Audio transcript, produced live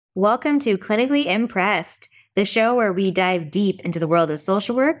Welcome to Clinically Impressed, the show where we dive deep into the world of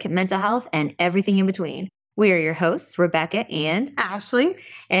social work, mental health, and everything in between. We are your hosts, Rebecca and Ashley,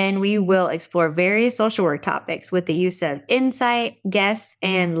 and we will explore various social work topics with the use of insight, guests,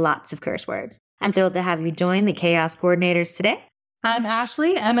 and lots of curse words. I'm thrilled to have you join the Chaos Coordinators today. I'm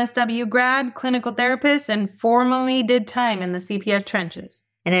Ashley, MSW grad, clinical therapist, and formerly did time in the CPS trenches.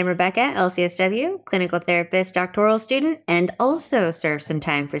 And I'm Rebecca, LCSW, clinical therapist, doctoral student, and also serve some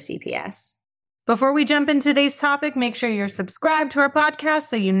time for CPS. Before we jump into today's topic, make sure you're subscribed to our podcast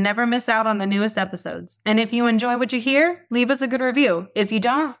so you never miss out on the newest episodes. And if you enjoy what you hear, leave us a good review. If you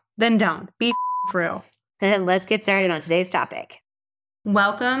don't, then don't. Be for real. Then let's get started on today's topic.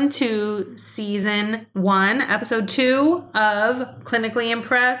 Welcome to Season 1, Episode 2 of Clinically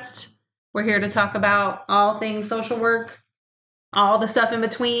Impressed. We're here to talk about all things social work, all the stuff in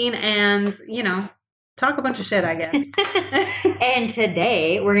between, and, talk a bunch of shit, I guess. And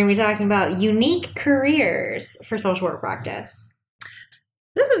today, we're going to be talking about unique careers for social work practice.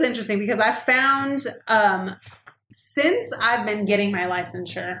 This is interesting because I found, since I've been getting my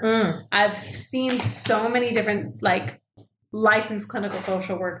licensure, I've seen so many different, licensed clinical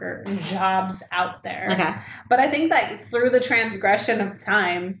social worker jobs out there. Okay. But I think that through the transgression of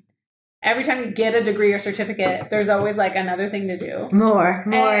time, every time you get a degree or certificate, there's always another thing to do. More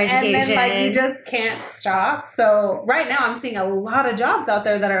education. And then you just can't stop. So right now I'm seeing a lot of jobs out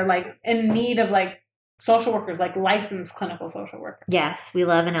there that are in need of social workers, licensed clinical social workers. Yes, we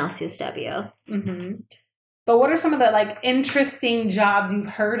love an LCSW. Mm-hmm. But what are some of the interesting jobs you've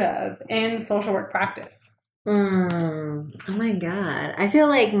heard of in social work practice? Oh my God. I feel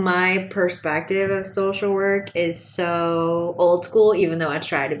like my perspective of social work is so old school, even though I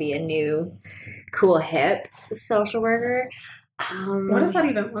try to be a new, cool, hip social worker. What does that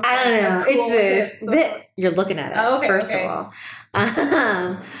even look like? I don't know. Cool It's this. You're looking at it, first of all.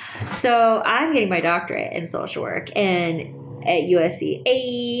 So I'm getting my doctorate in social work and at USC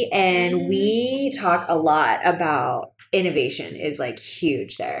AE, and we talk a lot about innovation is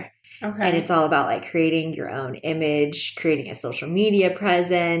huge there. Okay. And it's all about creating your own image, creating a social media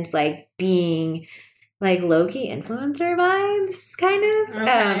presence, being low-key influencer vibes kind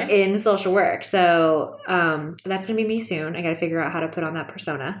of in social work. So that's going to be me soon. I got to figure out how to put on that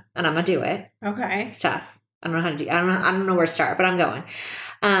persona, and I'm going to do it. Okay. It's tough. I don't know how to do. I don't know where to start, but I'm going.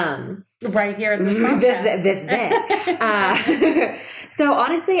 Right here at this podcast. This is it. So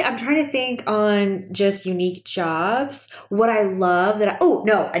honestly, I'm trying to think on just unique jobs. What I love I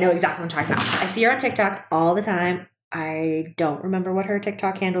know exactly what I'm talking about. I see her on TikTok all the time. I don't remember what her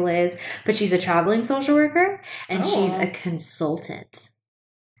TikTok handle is, but she's a traveling social worker and she's a consultant.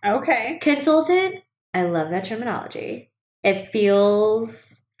 Okay. Consultant. I love that terminology. It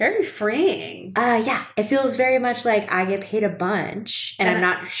feels very freeing. Yeah. It feels very much like I get paid a bunch and I'm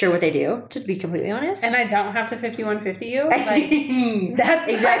not sure what they do, to be completely honest. And I don't have to 5150 you? That's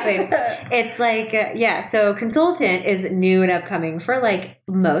exactly. It's so consultant is new and upcoming for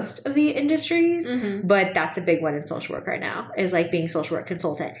most of the industries, but that's a big one in social work right now is being social work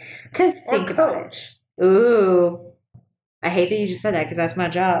consultant. Because think about it. Ooh. I hate that you just said that because that's my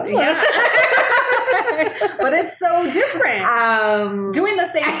job. Yeah. But it's so different. Doing the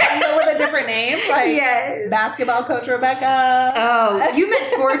same thing with a different name. Yes. Basketball coach Rebecca. Oh, you meant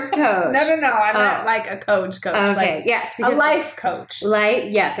sports coach. No. I meant a coach. Okay, yes. A life coach.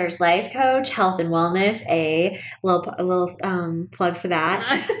 Yes, there's life coach, health and wellness, a little plug for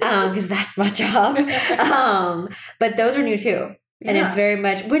that, because that's my job. But those are new too. And it's very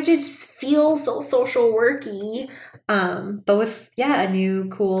much, which it feels so social worky, but with, a new,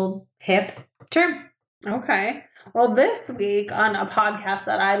 cool, hip term. Okay. Well, this week on a podcast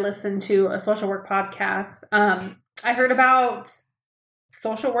that I listened to, a social work podcast, I heard about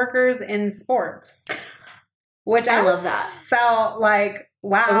social workers in sports, which I love that. Felt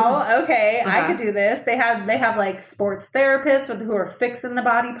wow, okay, I could do this. They have sports therapists who are fixing the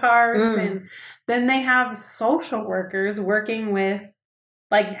body parts, and then they have social workers working with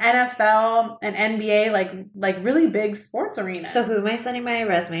NFL and NBA, really big sports arenas. So who am I sending my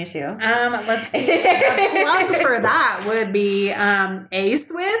resume to? Let's see. A plug for that would be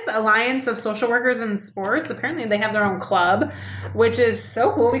ASWIS, Alliance of Social Workers in Sports. Apparently they have their own club, which is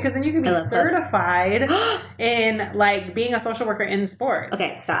so cool because then you can be certified in being a social worker in sports.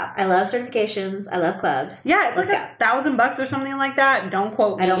 Okay, stop. I love certifications. I love clubs. Yeah, it's $1,000 or something like that. Don't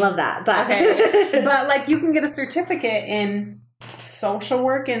quote me. I don't love that, but okay. But you can get a certificate in social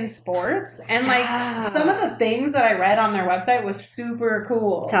work in sports, and some of the things that I read on their website was super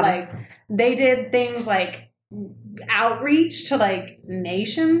cool. They did things outreach to like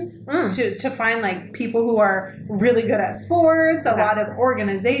nations to find like people who are really good at sports, a lot of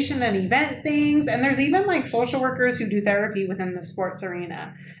organization and event things. And there's even like social workers who do therapy within the sports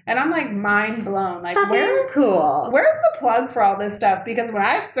arena. And I'm like mind blown. Like, where's the plug for all this stuff? Because when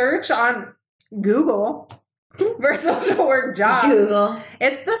I search on Google for social work jobs,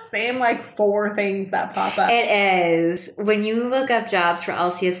 it's the same like 4 things that pop up. It is. When you look up jobs for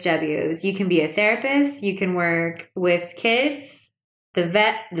LCSWs, you can be a therapist, you can work with kids,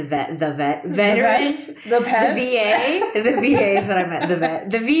 veterans, the pets. the VA is what I meant,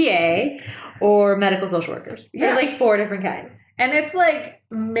 the VA, or medical social workers. There's like 4 different kinds. And it's like,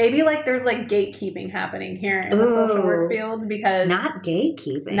 maybe like there's like gatekeeping happening here in the social work field, because not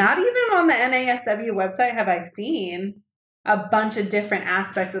gatekeeping. Not even on the NASW website have I seen a bunch of different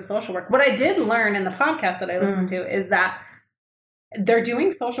aspects of social work. What I did learn in the podcast that I listened to is that they're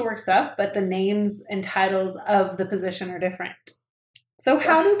doing social work stuff, but the names and titles of the position are different. So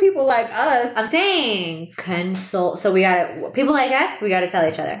how do people like us... I'm saying consult... So people like us, we gotta tell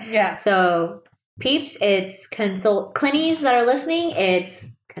each other. Yeah. So peeps, it's Clinnies that are listening,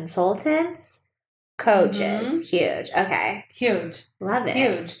 it's consultants, coaches. Huge. Okay. Huge. Love it.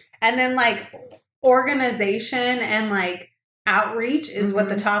 Huge. And then like organization and like outreach is what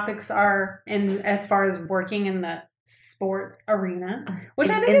the topics are in as far as working in the sports arena, which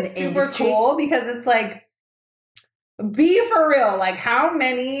I think is super cool, because it's like, be for real. Like, how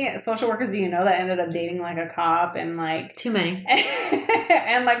many social workers do you know that ended up dating like a cop and like... Too many.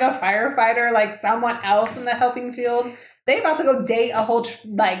 And like a firefighter, like someone else in the helping field? They about to go date a whole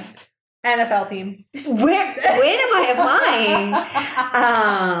like NFL team. When am I applying?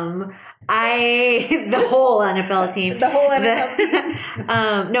 The whole NFL team. The whole NFL team.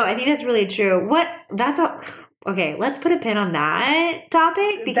 No, I think that's really true. That's all. Okay, let's put a pin on that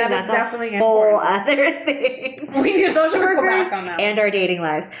topic, because that's definitely a whole other thing. We need social workers and our dating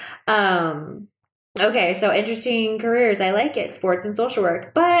lives. Okay, so interesting careers. I like it, sports and social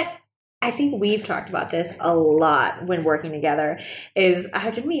work. But I think we've talked about this a lot when working together, is how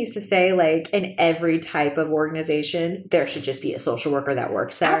did we used to say, like, in every type of organization, there should just be a social worker that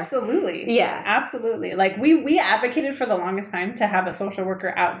works there? Absolutely. Yeah. Absolutely. Like, we advocated for the longest time to have a social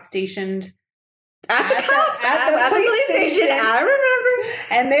worker outstationed at the police station. I remember.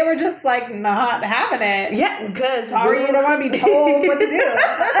 And they were just like not having it. Yeah, because sorry, you don't want to be told what to do.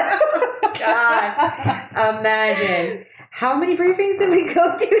 God, imagine. How many briefings did we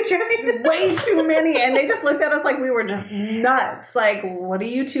go to? Way too many. And they just looked at us like we were just nuts. Like, what are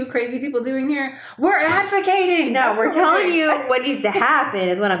you two crazy people doing here? We're advocating. No, we're telling you what needs to happen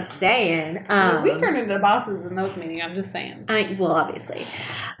is what I'm saying. We turned into bosses in those meetings. I'm just saying. Well, obviously.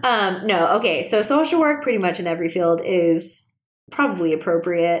 No, okay. So social work pretty much in every field is probably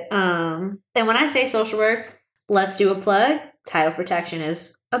appropriate. And when I say social work, let's do a plug. Title protection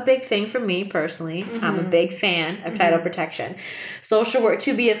is a big thing for me personally. I'm a big fan of title protection. Social work,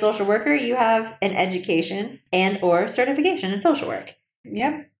 to be a social worker, you have an education and or certification in social work.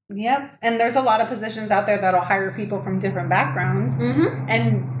 Yep. And there's a lot of positions out there that'll hire people from different backgrounds.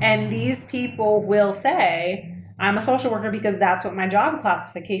 And these people will say, I'm a social worker because that's what my job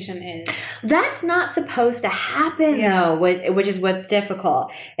classification is. That's not supposed to happen, though, which is what's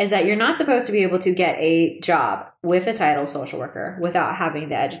difficult, is that you're not supposed to be able to get a job with a title social worker without having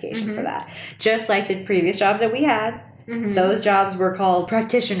the education for that. Just like the previous jobs that we had. Those jobs were called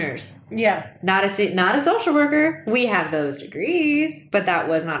practitioners. Yeah. Not a social worker. We have those degrees, but that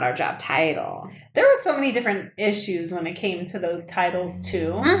was not our job title. There were so many different issues when it came to those titles,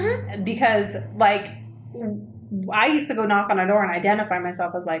 too. Because, like... I used to go knock on a door and identify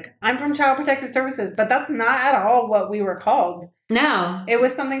myself as like, I'm from Child Protective Services, but that's not at all what we were called. No. It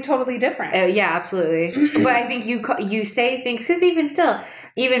was something totally different. Yeah, absolutely. But I think you say things, because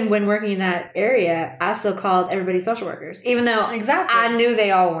even when working in that area, I still called everybody social workers, even though I knew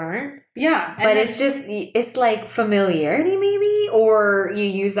they all weren't. Yeah. But it's like familiarity maybe, or you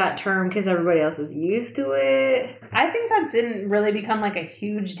use that term because everybody else is used to it. I think that didn't really become like a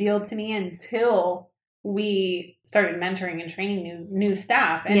huge deal to me until we started mentoring and training new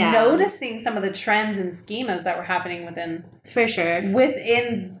staff and noticing some of the trends and schemas that were happening within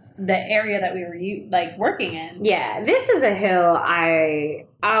the area that we were working in. Yeah, this is a hill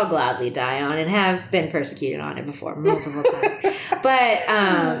I'll gladly die on and have been persecuted on it before multiple times. But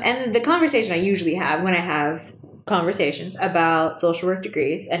and the conversation I usually have when I have conversations about social work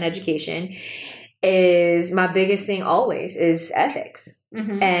degrees and education is my biggest thing always is ethics.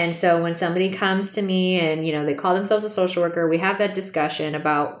 Mm-hmm. And so when somebody comes to me and, they call themselves a social worker, we have that discussion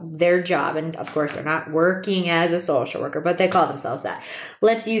about their job. And of course, they're not working as a social worker, but they call themselves that.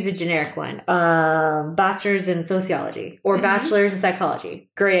 Let's use a generic one. Bachelor's in sociology or bachelor's in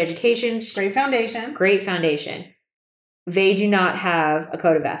psychology. Great education. Great foundation. Great foundation. They do not have a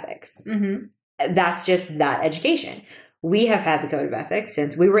code of ethics. Mm-hmm. That's just that education. We have had the code of ethics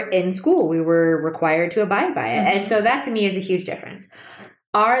since we were in school. We were required to abide by it. Mm-hmm. And so that to me is a huge difference.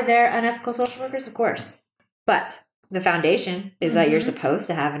 Are there unethical social workers? Of course. But the foundation is that you're supposed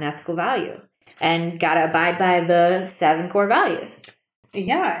to have an ethical value and got to abide by the 7 core values.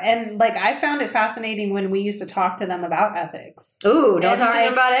 Yeah. And I found it fascinating when we used to talk to them about ethics. Ooh, don't talk to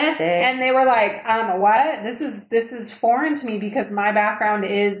them about ethics. And they were like, what? This is foreign to me because my background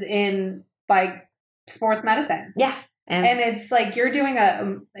is in sports medicine. Yeah. And it's you're doing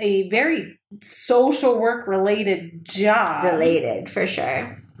a very social work related job. Related, for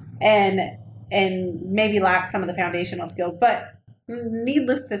sure. And maybe lack some of the foundational skills. But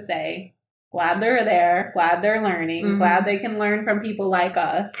needless to say, glad they're there. Glad they're learning. Glad they can learn from people like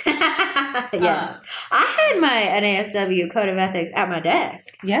us. Yes. I had my NASW code of ethics at my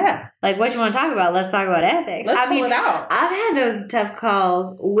desk. Yeah. What you want to talk about? Let's talk about ethics. Let's pull it out. I've had those tough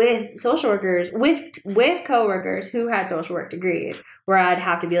calls with social workers, with coworkers who had social work degrees, where I'd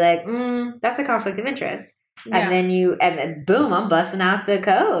have to be like, that's a conflict of interest. Yeah. And then boom, I'm busting out the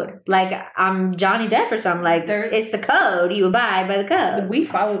code. I'm Johnny Depp or something. It's the code. You abide by the code. We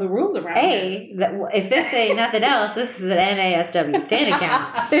follow the rules around here. If this ain't nothing else, this is an NASW stand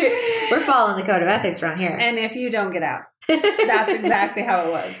account. We're following the code of ethics around here. And if you don't get out, that's exactly how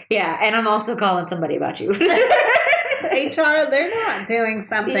it was. Yeah, and I'm also calling somebody about you. HR, they're not doing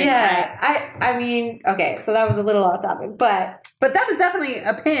something right. I mean, okay, so that was a little off topic, but that is definitely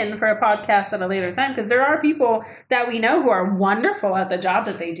a pin for a podcast at a later time, because there are people that we know who are wonderful at the job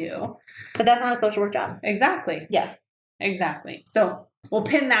that they do. But that's not a social work job. Exactly. Yeah. Exactly. So we'll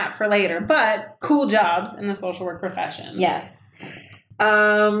pin that for later, but cool jobs in the social work profession. Yes.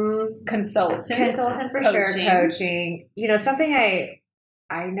 Consultant for coaching. Sure. Coaching. Something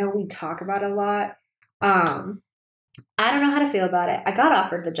I know we talk about a lot. I don't know how to feel about it. I got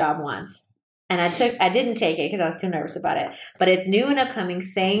offered the job once, and I didn't take it because I was too nervous about it. But it's new and upcoming.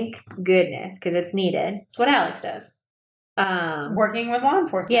 Thank goodness, because it's needed. It's what Alex does. Working with law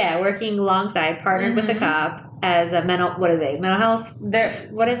enforcement. Yeah, working alongside, partnered with a cop as a mental health?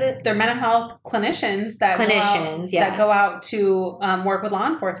 What is it? They're mental health clinicians that go out to work with law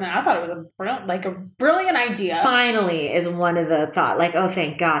enforcement. I thought it was a brilliant idea. Finally is one of the thought, oh,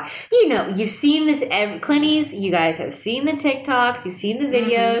 thank God. You've seen this, Clinties, you guys have seen the TikToks, you've seen the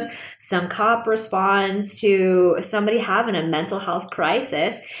videos. Some cop responds to somebody having a mental health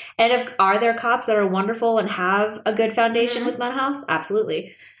crisis. And are there cops that are wonderful and have a good foundation with mental health?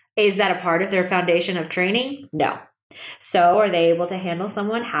 Absolutely. Is that a part of their foundation of training? No. So are they able to handle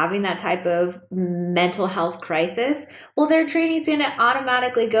someone having that type of mental health crisis? Well, their training's going to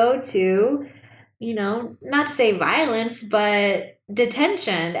automatically go to, not to say violence, but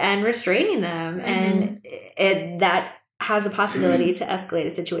detention and restraining them. And that has the possibility to escalate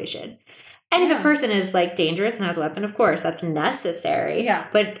a situation. And if a person is dangerous and has a weapon, of course, that's necessary. Yeah.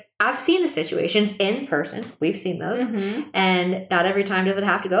 But I've seen the situations in person. We've seen those. And not every time does it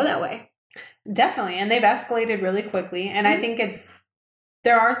have to go that way. Definitely. And they've escalated really quickly. And I think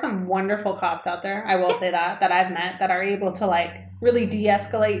there are some wonderful cops out there, I will say that I've met, that are able to really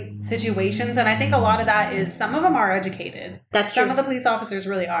de-escalate situations. And I think a lot of that is some of them are educated. That's true. Some of the police officers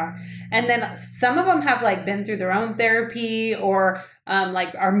really are. And then some of them have been through their own therapy or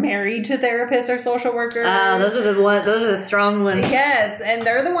are married to therapists or social workers. Those are the strong ones. Yes. And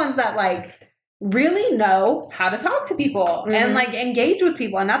they're the ones that really know how to talk to people and engage with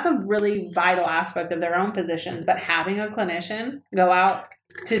people. And that's a really vital aspect of their own positions. But having a clinician go out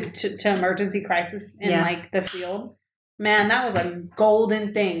to emergency crisis in the field, man, that was a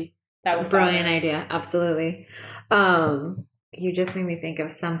golden thing. That was brilliant idea. Absolutely. You just made me think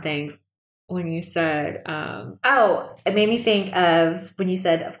of something when you said, it made me think of when you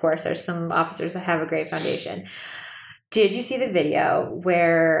said, of course, there's some officers that have a great foundation. Did you see the video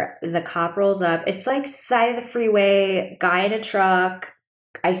where the cop rolls up? It's side of the freeway, guy in a truck.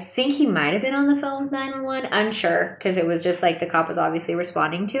 I think he might have been on the phone with 911. Unsure, because it was just the cop was obviously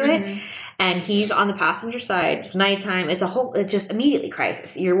responding to it. And he's on the passenger side. It's nighttime. It's just immediately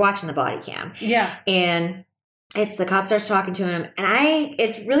crisis. You're watching the body cam. Yeah. And it's the cop starts talking to him, and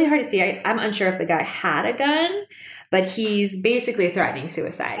it's really hard to see. I'm unsure if the guy had a gun, but he's basically threatening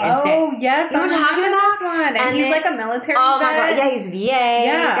suicide. Oh, yes. I'm talking about this one. And he's like a military vet. Oh, my God. Yeah, he's VA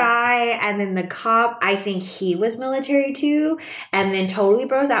guy. And then the cop, I think he was military, too. And then totally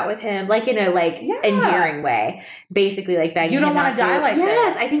bros out with him, like, in a, like, endearing way. Basically, like, begging him. You don't want to die like this.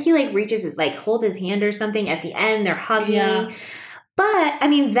 Yes. I think he, like, reaches, like, holds his hand or something. At the end, they're hugging. Yeah. But, I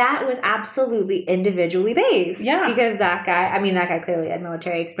mean, that was absolutely individually based. Yeah. Because that guy clearly had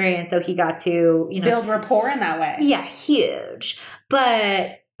military experience, so he got to, build rapport in that way. Yeah, huge.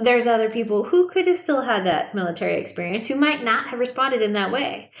 But there's other people who could have still had that military experience who might not have responded in that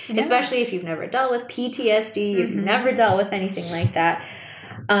way. Yeah. Especially if you've never dealt with PTSD, if you've never dealt with anything like that.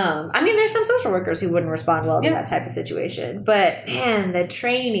 There's some social workers who wouldn't respond well to that type of situation. But, man, the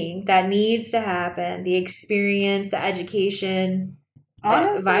training that needs to happen, the experience, the education...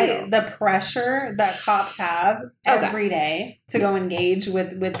 Honestly, the pressure that cops have every day to go engage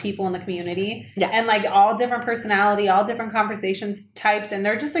with people in the community and like all different personality, all different conversations types, and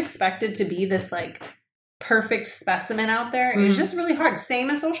they're just expected to be this like perfect specimen out there. It's just really hard. Same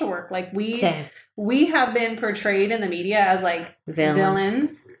as social work. Like we have been portrayed in the media as like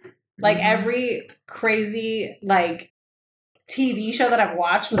villains. Like every crazy like TV show that I've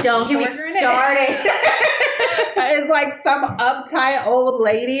watched with don't get me started. Is like some uptight old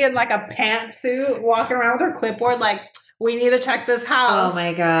lady in like a pantsuit walking around with her clipboard like, we need to check this house. Oh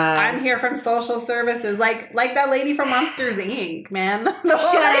my God. I'm here from social services. Like that lady from Monsters Inc., man. The old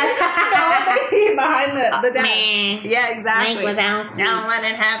lady behind the desk. Yeah, exactly. Mike Wazowski. Don't let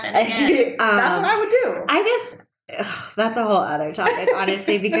it happen again. That's what I would do. That's a whole other topic,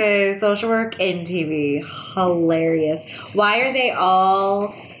 honestly, because social work in TV, hilarious. Why are they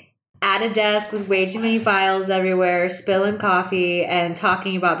all at a desk with way too many files everywhere, spilling coffee, and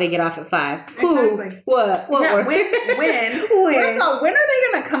talking about they get off at 5? Exactly. Who? What? Yeah, when? First of all, when are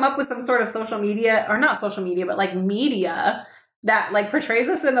they going to come up with some sort of social media, or not social media, but like media that like portrays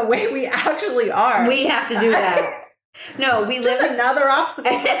us in the way we actually are? We have to do that. No, we live another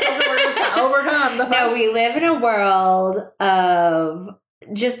obstacle for social workers to overcome. No, we live in a world of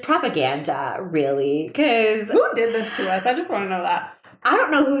just propaganda, really. Because who did this to us? I just want to know that. I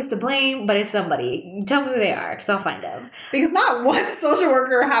don't know who's to blame, but it's somebody. Tell me who they are, because I'll find them. Because not one social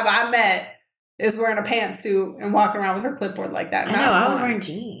worker have I met is wearing a pantsuit and walking around with her clipboard like that. I know, I was wearing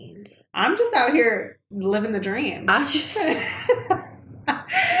jeans. I'm just out here living the dream. I'm just...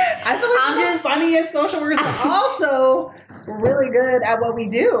 I feel like I'm just funniest social workers, but also really good at what we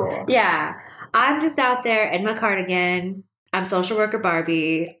do. Yeah. I'm just out there in my cardigan. I'm social worker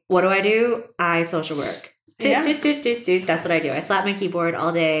Barbie. What do? I social work. That's what I do. I slap my keyboard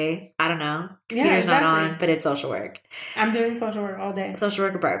all day. I don't know. Computer's not on, but it's social work. I'm doing social work all day. Social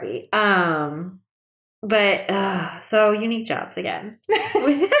worker Barbie. So unique jobs again.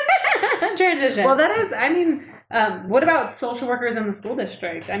 Transition. Well, that is, what about social workers in the school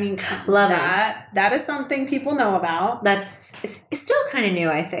district? Love that. That is something people know about. It's still kind of new,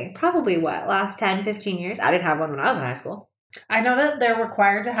 I think. Probably last 10, 15 years? I didn't have one when I was in high school. I know that they're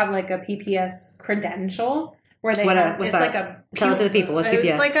required to have like a PPS credential where they tell it to the people. What's PPS?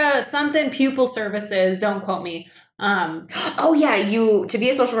 It's like a something pupil services. Don't quote me. To be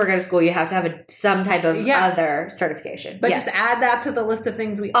a social worker at a school, you have to have some type of other certification. But just add that to the list of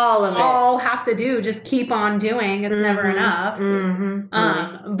things we all have to do. Just keep on doing. It's never enough.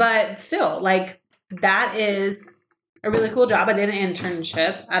 But still, like that is a really cool job. I did an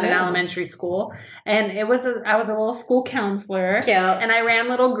internship at an elementary school, and I was a little school counselor. And I ran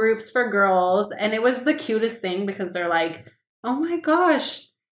little groups for girls, and it was the cutest thing because they're like, "Oh my gosh,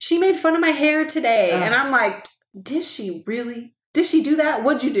 she made fun of my hair today," and I'm like, "Did she really? Did she do that?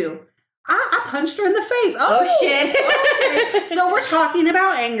 What'd you do?" I punched her in the face. Oh shit. Okay. So we're talking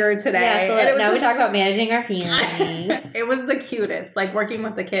about anger today. Yeah, so now we talk about managing our feelings. It was the cutest. Like working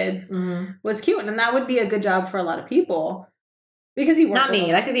with the kids was cute. And that would be a good job for a lot of people. Because you work Not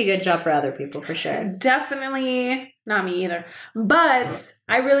me. That could be a good job for other people for sure. Definitely not me either. But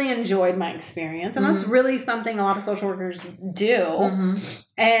I really enjoyed my experience. And that's really something a lot of social workers do.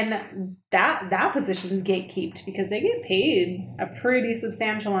 And that position is gatekept because they get paid a pretty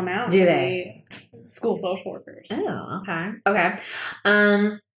substantial amount to be school social workers. Oh, okay.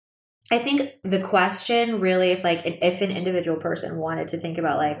 I think the question really, if an individual person wanted to think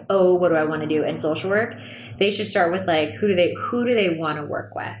about like, oh, what do I want to do in social work, they should start with like, who do they want to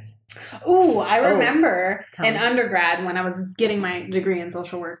work with? Ooh, I remember in undergrad when I was getting my degree in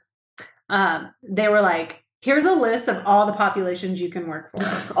social work, they were like, here's a list of all the populations you can work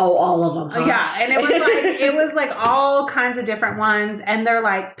for. Oh, all of them. Huh? Yeah, and it was like all kinds of different ones, and they're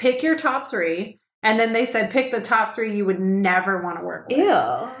like, pick your top 3. And then they said, pick the top 3 you would never want to work with.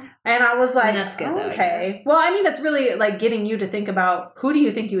 Ew. And I was like, that's good, okay. Well, I mean, it's really like getting you to think about, who do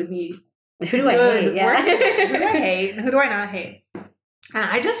you think you would be? Who do I hate? Yeah. Who do I hate? Who do I not hate? And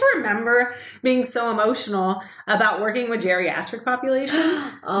I just remember being so emotional about working with geriatric population.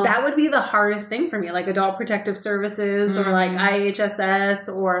 That would be the hardest thing for me, like adult protective services or like IHSS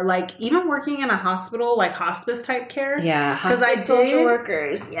or like even working in a hospital, like hospice type care. Yeah, hospice social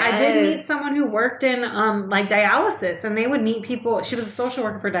workers. Yes. I did meet someone who worked in like dialysis, and they would meet people. She was a social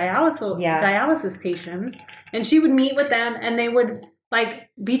worker for dialysis patients, and she would meet with them, and they would like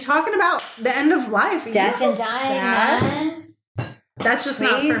be talking about the end of life, death and dying. That's just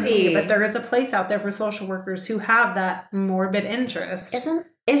not for me, but there is a place out there for social workers who have that morbid interest.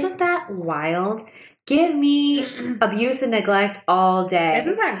 Isn't that wild? Give me abuse and neglect all day.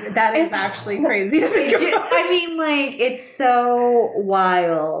 Isn't that is actually crazy to think about? I mean, like, it's so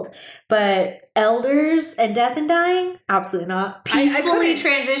wild. But elders and death and dying? Absolutely not. Peacefully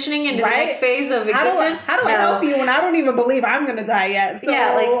transitioning into the next phase of existence? How do I help you when I don't even believe I'm going to die yet? So.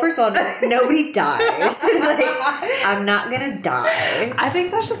 Yeah, like, first of all, nobody dies. Like, I'm not going to die. I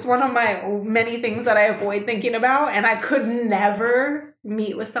think that's just one of my many things that I avoid thinking about. And I could never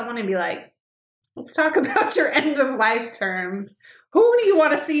meet with someone and be like, let's talk about your end of life terms. Who do you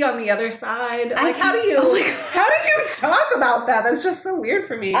want to see on the other side? Like, how do you talk about that? That's just so weird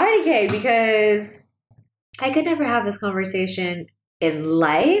for me. Okay, because I could never have this conversation in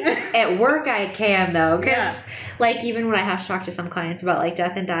life. At work, I can though, because like even when I have to talk to some clients about like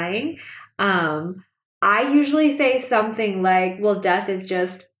death and dying, I usually say something like, "Well, death is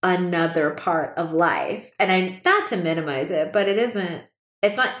just another part of life," and I not to minimize it, but it isn't.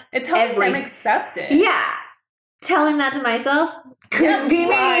 It's not. It's helping them accept it. Yeah. Telling that to myself couldn't be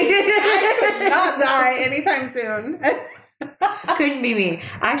me. I could not die anytime soon. Couldn't be me.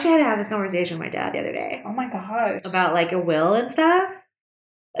 I actually had to have this conversation with my dad the other day. Oh my gosh. About like a will and stuff.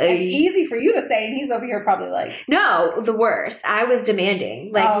 And easy for you to say, and he's over here probably like... No, the worst. I was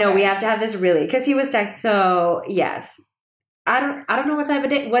demanding. Like, no, we have to have this really. Because he was texting, so yes. I don't know what time of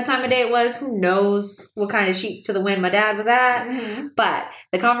day it was. Who knows what kind of sheets to the wind my dad was at. Mm-hmm. But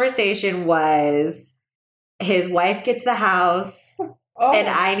the conversation was... His wife gets the house, and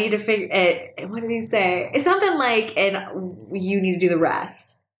I need to figure it. What did he say? It's something like, and you need to do the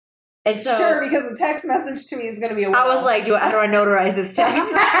rest. And so, sure, because the text message to me is going to be a will. I was like, how do I notarize this text?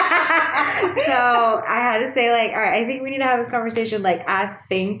 So I had to say, like, all right, I think we need to have this conversation. Like, I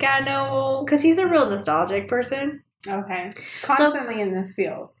think I know, because he's a real nostalgic person. Okay. Constantly in his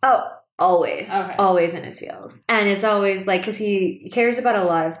feels. Oh, always. Okay. Always in his feels. And it's always, like, because he cares about a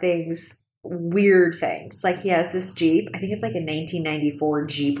lot of things. Weird things. Like he has this Jeep. I think it's like a 1994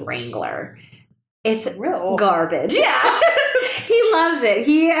 Jeep Wrangler. It's real garbage. Yeah. He loves it.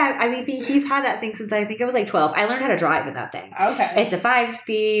 He's had that thing since I think I was like 12. I learned how to drive in that thing. Okay. It's a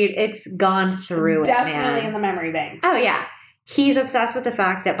 5-speed. It's gone through Definitely man. In the memory banks. Oh yeah. He's obsessed with the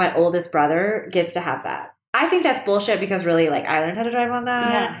fact that my oldest brother gets to have that. I think that's bullshit because really like I learned how to drive on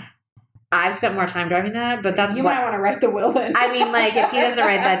that. Yeah. I've spent more time driving that, but that's you might want to write the will then. I mean, like, if he doesn't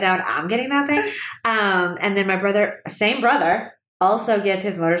write that down, I'm getting that thing. And then my brother, same brother, also gets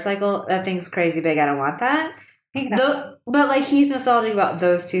his motorcycle. That thing's crazy big. I don't want that. But, like, he's nostalgic about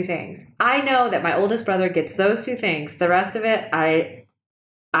those two things. I know that my oldest brother gets those two things. The rest of it, I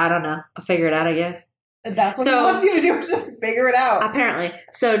don't know. I'll figure it out, I guess. That's what he wants you to do, just figure it out. Apparently.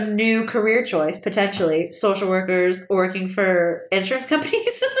 So new career choice, potentially, social workers working for insurance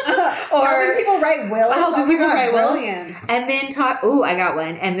companies. Or helping people write wills. Helping people write wills. And then I got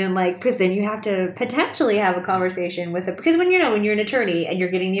one. And then because then you have to potentially have a conversation with because when you're an attorney and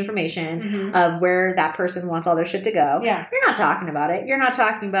you're getting the information of where that person wants all their shit to go, you're not talking about it. You're not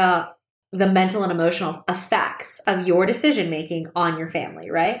talking about the mental and emotional effects of your decision making on your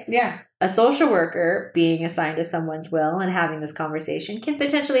family, right? Yeah. A social worker being assigned to someone's will and having this conversation can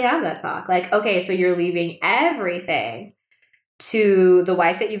potentially have that talk. Like, okay, so you're leaving everything to the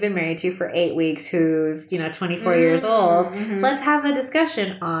wife that you've been married to for 8 weeks who's, 24 years old. Mm-hmm. Let's have a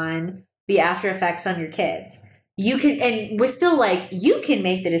discussion on the after effects on your kids. You can, and we're still like, you can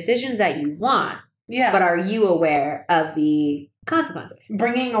make the decisions that you want. Yeah. But are you aware of the consequences?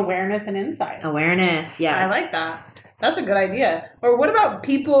 Bringing awareness and insight. Awareness, yes. I like that. That's a good idea. Or what about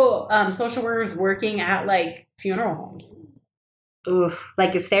people, social workers working at like funeral homes? Oof,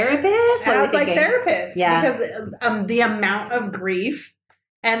 like as therapists? What are we thinking? Like therapists. Yeah. Because the amount of grief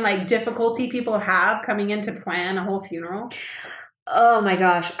and like difficulty people have coming in to plan a whole funeral. Oh my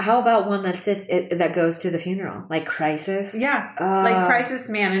gosh. How about one that goes to the funeral? Like crisis? Yeah. Like crisis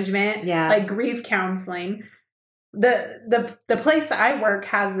management. Yeah. Like grief counseling. the place that I work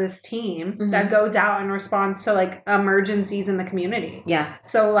has this team that goes out and responds to like emergencies in the community. Yeah.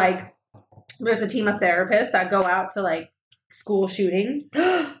 So like there's a team of therapists that go out to like school shootings,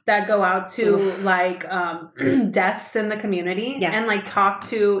 that go out to like deaths in the community and like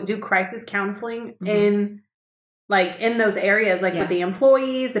do crisis counseling in those areas, like with the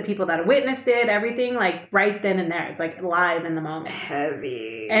employees, the people that witnessed it, everything, like right then and there. It's like live in the moment.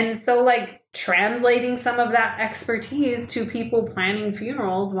 Heavy. And so like translating some of that expertise to people planning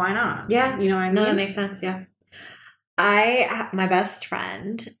funerals, why not? Yeah. You know what I mean? No, that makes sense. Yeah. My best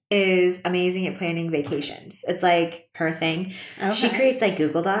friend is amazing at planning vacations. It's like her thing. Okay. She creates like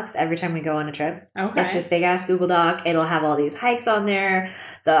Google Docs every time we go on a trip. Okay. It's this big ass Google Doc. It'll have all these hikes on there,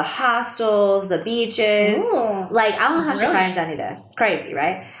 the hostels, the beaches. Ooh, like, I don't know how she finds any of this. It's crazy,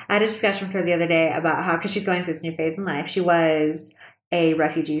 right? I had a discussion with her the other day about how, because she's going through this new phase in life, she was a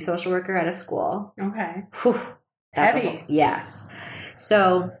refugee social worker at a school. Okay. Whew, that's heavy. Yes.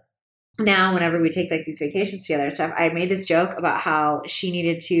 So now whenever we take like these vacations together and stuff, I made this joke about how she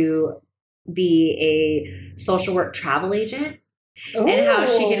needed to be a social work travel agent. Ooh. And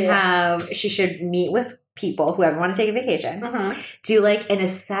how she should meet with people who ever want to take a vacation, do like an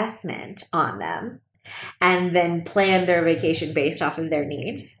assessment on them, and then plan their vacation based off of their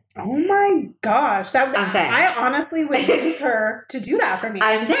needs. Oh my gosh. I'm saying. I honestly would use her to do that for me.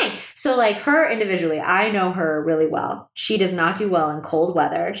 I'm saying. So like her individually, I know her really well. She does not do well in cold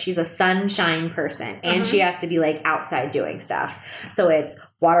weather. She's a sunshine person. And she has to be like outside doing stuff. So it's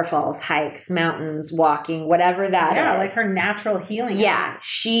waterfalls, hikes, mountains, walking, whatever that is. Yeah, like her natural healing. Yeah.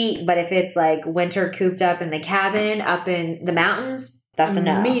 But if it's like winter cooped up in the cabin up in the mountains, that's a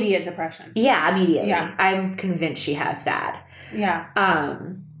no. Immediate depression. Yeah, immediately. Yeah. I'm convinced she has SAD. Yeah.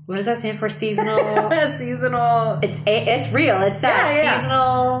 What does that stand for? Seasonal. Seasonal. It's real. It's sad. Yeah, yeah.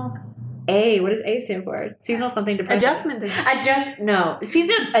 Seasonal. What does A stand for? Seasonal something depression. Adjustment. No.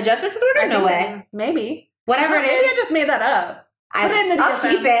 Seasonal adjustment disorder? No way. Maybe. Whatever it is. Maybe I just made that up. Put it in the DSM. I'll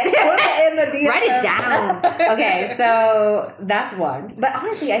keep it. Put it in the DSM. Write it down. Okay, so that's one. But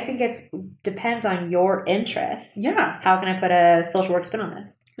honestly, I think it depends on your interests. Yeah. How can I put a social work spin on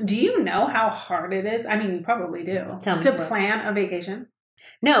this? Do you know how hard it is? I mean, you probably do. Tell me. To plan a vacation?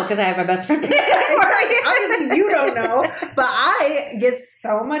 No, because I have my best friend. Obviously, you don't know, but I get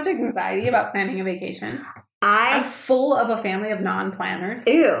so much anxiety about planning a vacation. I'm full of a family of non-planners.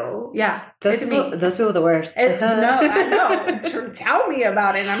 Ew. Yeah. Those people are the worst. No, I know. Tell me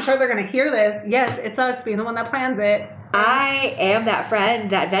about it. And I'm sure they're going to hear this. Yes, it sucks being the one that plans it. I am that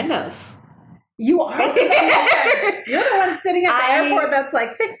friend that Venmos. You are the friend. You're the one sitting at the airport that's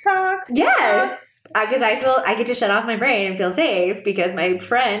like TikToks. Yes. Because I get to shut off my brain and feel safe because my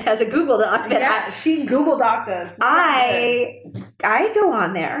friend has a Google Doc that she Google Doc'd us. I go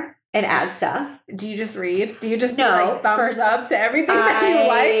on there and add stuff. Do you just read? Do you just like thumbs up to everything that you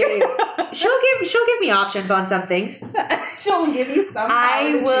like? She'll give me options on some things. She'll give you some.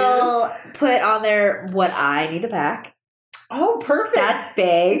 I will put on there what I need to pack. Oh, perfect. That's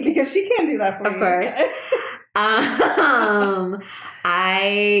big. Because she can't do that for you. Of course. So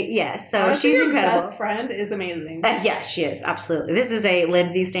honestly, she's your incredible. Best friend is amazing. Yes, she is. Absolutely. This is a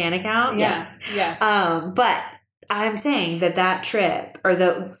Lindsay Stan account. Yes. But I'm saying that trip,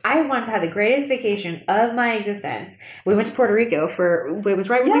 I once had the greatest vacation of my existence. We went to Puerto Rico it was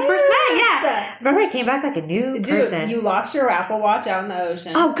right when we first met. Yeah. Remember, I came back like a new person. You lost your Apple Watch out in the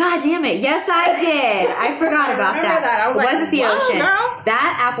ocean. Oh, God damn it. Yes, I did. I forgot about that. I was it wasn't the ocean. Girl.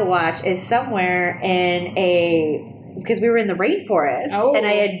 That Apple Watch is somewhere because we were in the rainforest and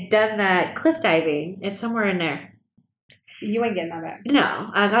I had done that cliff diving. It's somewhere in there. You ain't getting that back. No,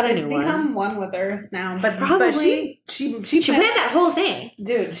 I got a new one. It's become one with Earth now, but probably she planned that whole thing.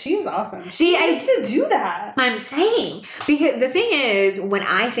 Dude, she's awesome. She needs to do that. I'm saying, because the thing is, when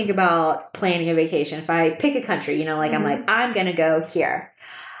I think about planning a vacation, if I pick a country, I'm like, I'm gonna go here,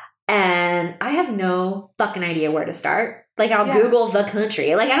 and I have no fucking idea where to start. Like, I'll Google the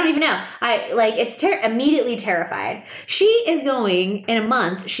country. Like, I don't even know. It's immediately terrified. She is going in a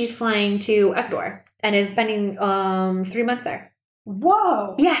month. She's flying to Ecuador. And is spending 3 months there.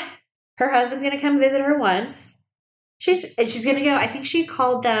 Whoa. Yeah. Her husband's going to come visit her once. She's going to go, I think she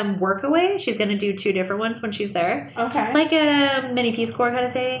called them Workaway. She's going to do 2 different ones when she's there. Okay. Like a mini Peace Corps kind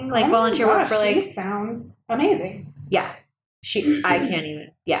of thing. Like volunteer work for like... She sounds amazing. Yeah. I can't even...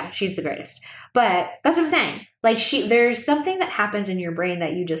 Yeah, she's the greatest. But that's what I'm saying. Like there's something that happens in your brain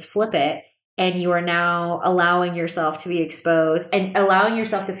that you just flip it and you are now allowing yourself to be exposed and allowing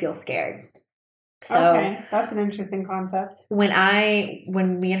yourself to feel scared. So, okay, that's an interesting concept. When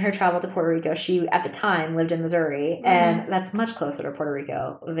me and her traveled to Puerto Rico, she at the time lived in Missouri, and that's much closer to Puerto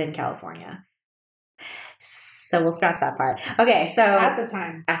Rico than California. So we'll scratch that part. Okay, so at the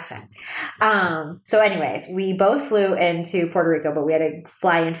time. So anyways, we both flew into Puerto Rico, but we had to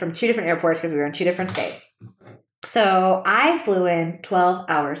fly in from 2 different airports because we were in 2 different states. So I flew in 12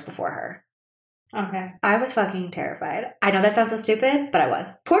 hours before her. Okay. I was fucking terrified. I know that sounds so stupid, but I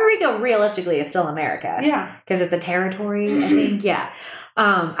was. Puerto Rico realistically is still America. Yeah. Because it's a territory, I think. Yeah.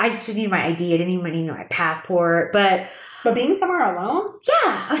 I just didn't need my ID. I didn't even need my passport. But being somewhere alone?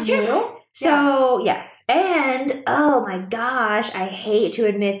 Yeah. I was terrified. So, yes. And, oh my gosh, I hate to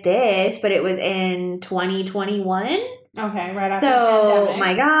admit this, but it was in 2021. Okay, right after the pandemic.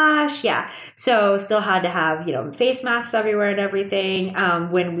 My gosh, yeah. So still had to have, face masks everywhere and everything.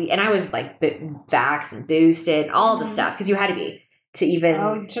 And I was like vaxxed and boosted, all the stuff, because you had to be to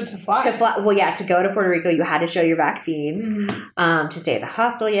even to fly. Well, yeah, to go to Puerto Rico, you had to show your vaccines. To stay at the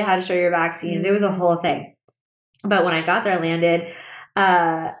hostel, you had to show your vaccines. It was a whole thing. But when I got there, I landed.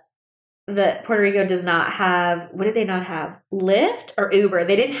 The Puerto Rico does not have. What did they not have? Lyft or Uber?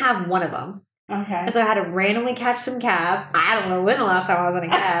 They didn't have one of them. Okay. And so I had to randomly catch some cab. I don't know when the last time I was in a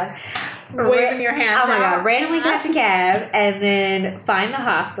cab. Waving your hands. Oh my God. Randomly catch a cab and then find the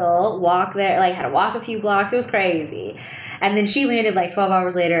hostel, walk there, had to walk a few blocks. It was crazy. And then she landed 12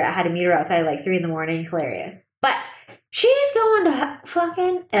 hours later. I had to meet her outside at 3 a.m. Hilarious. But she's going to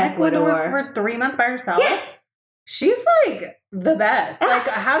fucking Ecuador. For 3 months by herself? Yeah. She's the best.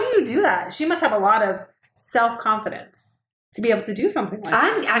 How do you do that? She must have a lot of self-confidence to be able to do something like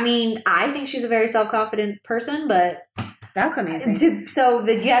that. I think she's a very self-confident person, but that's amazing. You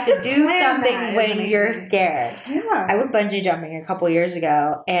have to do something when you're scared. Yeah. I went bungee jumping a couple years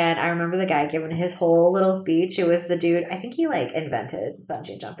ago, and I remember the guy giving his whole little speech. It was the dude, I think he invented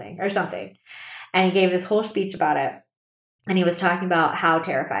bungee jumping or something. And he gave this whole speech about it. And he was talking about how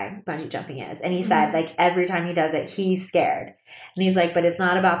terrifying bungee jumping is. And he said, every time he does it, he's scared. And he's like, but it's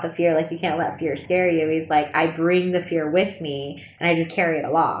not about the fear. You can't let fear scare you. He's like, I bring the fear with me and I just carry it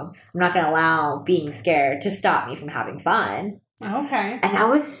along. I'm not going to allow being scared to stop me from having fun. Okay. And that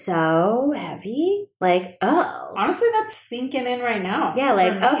was so heavy. Honestly, that's sinking in right now.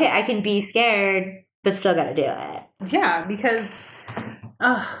 Yeah, okay, I can be scared, but still got to do it. Yeah, because,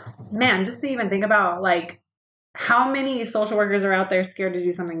 man, just to even think about, how many social workers are out there scared to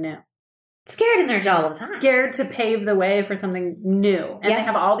do something new? Scared in their job all the time. Scared to pave the way for something new. And they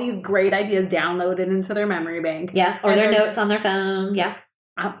have all these great ideas downloaded into their memory bank. Yeah, or their notes on their phone. Yeah.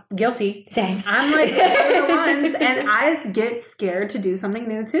 I'm guilty. Same. I'm one of the ones, and I get scared to do something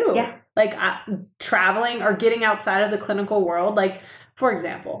new too. Yeah. Traveling or getting outside of the clinical world. For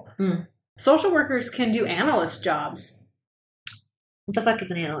example, social workers can do analyst jobs. What the fuck is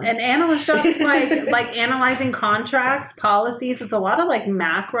an analyst? An analyst job is analyzing contracts, policies. It's a lot of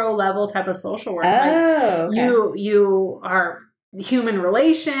macro level type of social work. Okay. You are human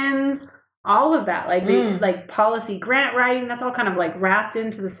relations, all of that. Policy grant writing. That's all kind of wrapped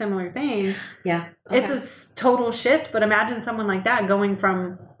into the similar thing. Yeah. Okay. It's a total shift. But imagine someone like that going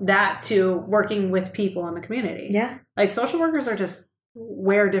from that to working with people in the community. Yeah. Social workers are just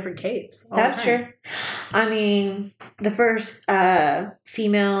wear different capes. That's true. The first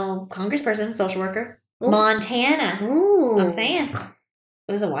female congressperson, social worker, Ooh. Montana. Ooh. I'm saying.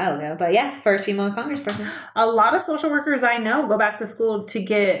 It was a while ago, but yeah, first female congressperson. A lot of social workers I know go back to school to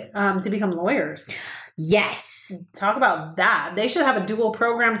get to become lawyers. Yes. Talk about that. They should have a dual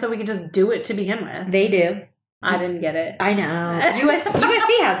program so we could just do it to begin with. They do. I didn't get it. I know.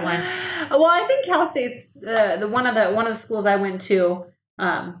 USC has one. Well, I think Cal State's one of the schools I went to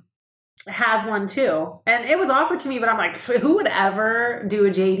has one too, and it was offered to me. But I'm like, who would ever do a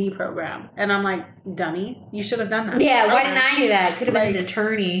JD program? And I'm like, dummy, you should have done that. Yeah, why didn't I do that? Could have been an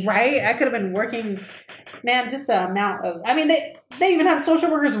attorney, right? I could have been working. Man, just the amount of. They even have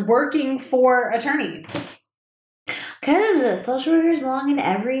social workers working for attorneys. Because social workers belong in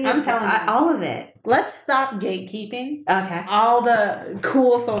every... I'm telling you. All of it. Let's stop gatekeeping. Okay. All the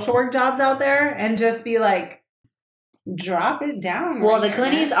cool social work jobs out there and just be drop it down. Well, the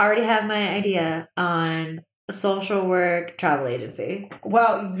Clinties already have my idea on a social work travel agency.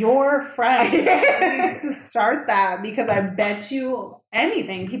 Well, your friend needs to start that because I bet you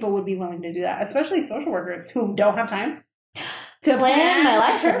anything people would be willing to do that, especially social workers who don't have time. To plan my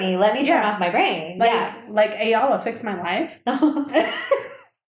life for me. Let me turn off my brain. Ayala, fix my life.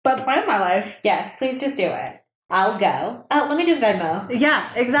 But plan my life. Yes, please just do it. I'll go. Oh, let me just Venmo.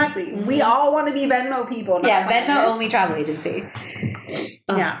 Yeah, exactly. Mm-hmm. We all want to be Venmo people. Yeah, Venmo only travel agency.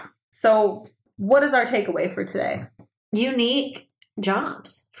 Yeah. So what is our takeaway for today? Unique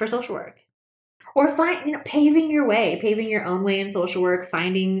jobs for social work. Or paving your own way in social work,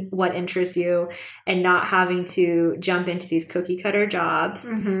 finding what interests you and not having to jump into these cookie cutter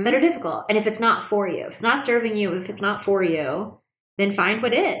jobs that are difficult. And if it's not for you, if it's not serving you, if it's not for you, then find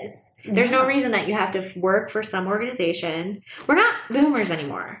what is. There's no reason that you have to work for some organization. We're not boomers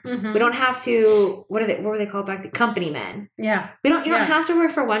anymore. We don't have to, what were they called back? The company men. Yeah. You don't have to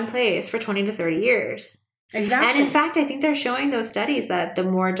work for one place for 20 to 30 years. Exactly. And in fact, I think they're showing those studies that the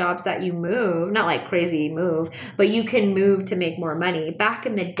more jobs that you move, not like crazy move, but you can move to make more money. Back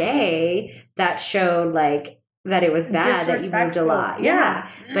in the day, that showed like that it was bad that you moved a lot. Yeah.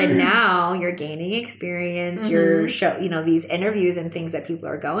 But now you're gaining experience. You're these interviews and things that people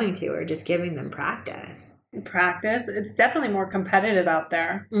are going to are just giving them practice. It's definitely more competitive out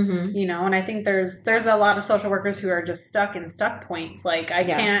there, and I think there's a lot of social workers who are just stuck in stuck points. Like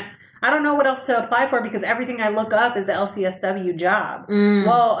I don't know what else to apply for because everything I look up is the LCSW job.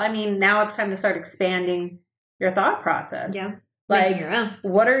 Well, I mean, now it's time to start expanding your thought process. Yeah. Like,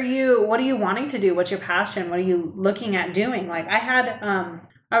 what are you wanting to do? What's your passion? What are you looking at doing? Like, I had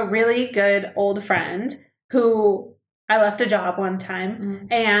a really good old friend who I left a job one time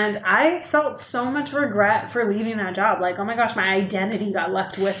and I felt so much regret for leaving that job. Like, oh my gosh, my identity got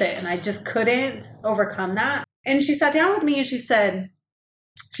left with it and I just couldn't overcome that. And she sat down with me and she said,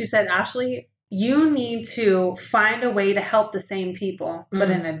 Ashley, you need to find a way to help the same people, but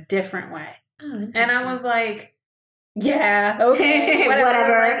in a different way. Oh, and I was like, yeah, okay,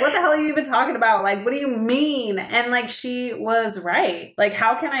 whatever. Like, what the hell are you even talking about? Like, what do you mean? And like, she was right. Like,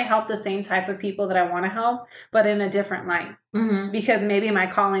 how can I help the same type of people that I want to help, but in a different light? Because maybe my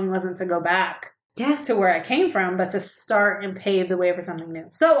calling wasn't to go back to where I came from, but to start and pave the way for something new.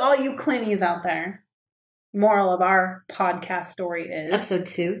 So all you Clinties out there, moral of our podcast story is... Episode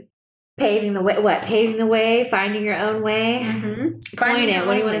 2. Paving the way. What? Paving the way, finding your own way. Coin it.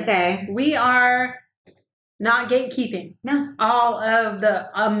 What do you want to say? We are... not gatekeeping. No. All of the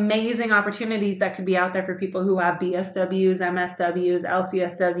amazing opportunities that could be out there for people who have BSWs, MSWs,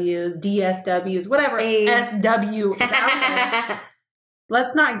 LCSWs, DSWs, whatever SW is out there.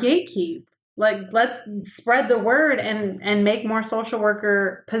 Let's not gatekeep. Like, let's spread the word and make more social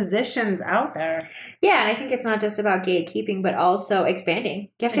worker positions out there. Yeah, and I think it's not just about gatekeeping, but also expanding.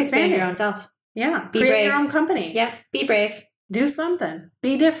 You have to expand your own self. Yeah. Be Create brave. your own company. Yeah. Be brave. Do something.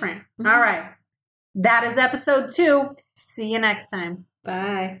 Be different. All right. That is episode 2. See you next time.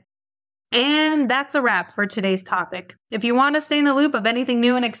 Bye. And that's a wrap for today's topic. If you want to stay in the loop of anything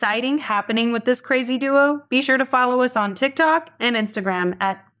new and exciting happening with this crazy duo, be sure to follow us on TikTok and Instagram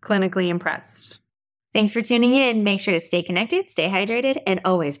at Clinically Impressed. Thanks for tuning in. Make sure to stay connected, stay hydrated, and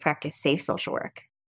always practice safe social work.